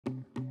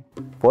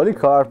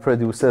Polykar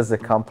produces a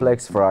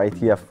complex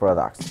variety of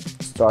products,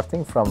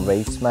 starting from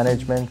waste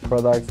management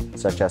products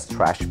such as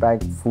trash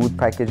bags, food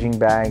packaging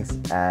bags,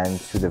 and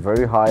to the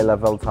very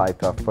high-level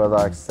type of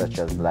products such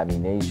as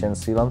lamination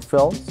sealant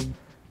films.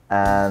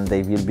 And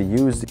they will be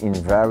used in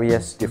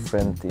various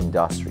different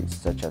industries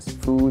such as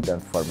food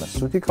and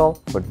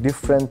pharmaceutical for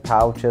different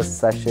pouches,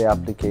 sachet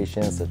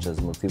applications such as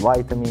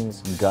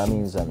multivitamins,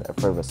 gummies, and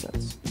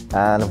effervescents.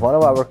 And one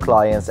of our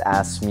clients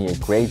asked me a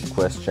great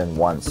question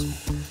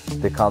once.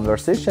 The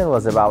conversation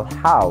was about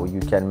how you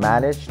can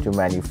manage to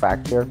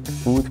manufacture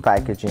food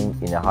packaging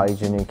in a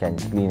hygienic and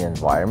clean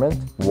environment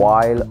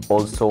while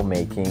also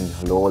making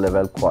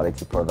low-level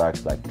quality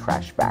products like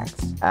trash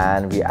bags.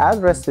 And we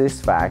address this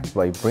fact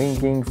by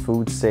bringing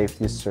food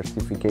safety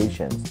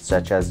certifications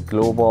such as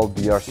global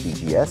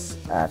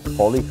BRCGS at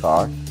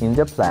Polykar in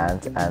the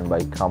plant, and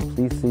by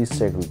completely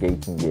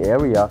segregating the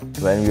area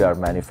when we are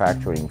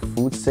manufacturing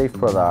food safe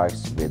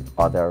products with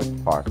other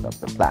parts of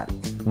the plant.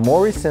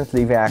 More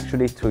recently, we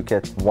actually took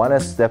it one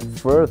step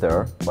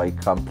further by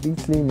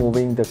completely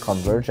moving the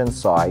conversion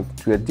site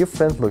to a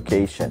different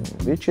location,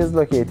 which is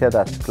located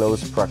at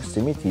close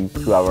proximity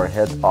to our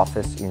head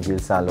office in Ville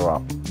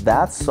Saint-Laurent.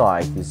 That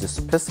site is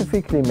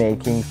specifically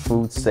making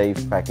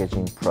food-safe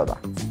packaging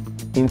products.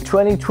 In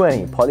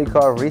 2020,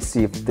 Polykar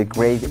received the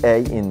Grade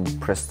A in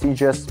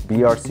prestigious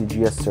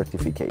BRCGS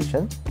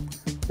certification.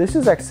 This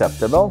is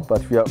acceptable,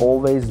 but we are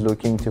always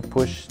looking to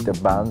push the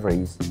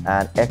boundaries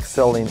and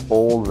excel in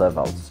all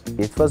levels.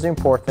 It was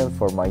important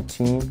for my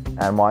team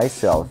and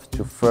myself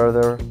to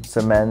further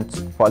cement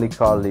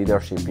Polykar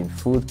leadership in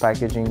food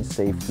packaging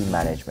safety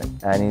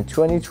management. And in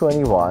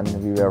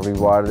 2021, we were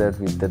rewarded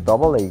with the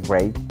AA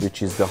grade,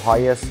 which is the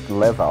highest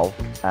level,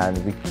 and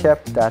we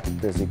kept that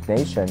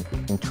designation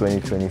in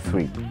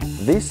 2023.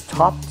 This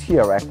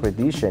top-tier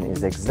accreditation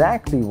is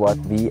exactly what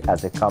we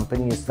as a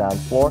company stand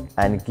for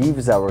and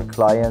gives our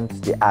clients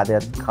the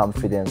added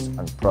confidence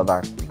and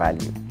product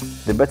value.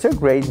 The better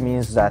grade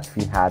means that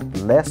we had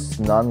less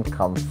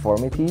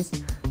non-conformities.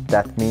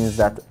 That means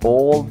that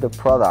all the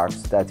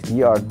products that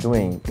we are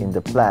doing in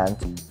the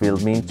plant will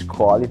meet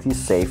quality,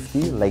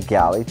 safety,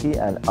 legality,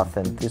 and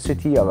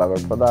authenticity of our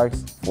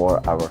products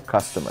for our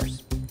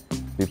customers.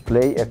 We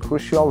play a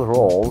crucial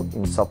role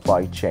in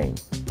supply chain.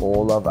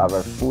 All of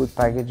our food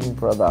packaging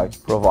products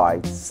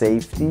provide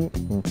safety,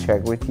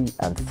 integrity,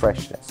 and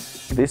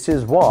freshness. This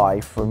is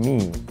why, for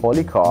me,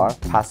 Polykar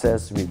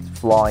passes with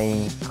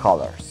flying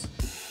colors.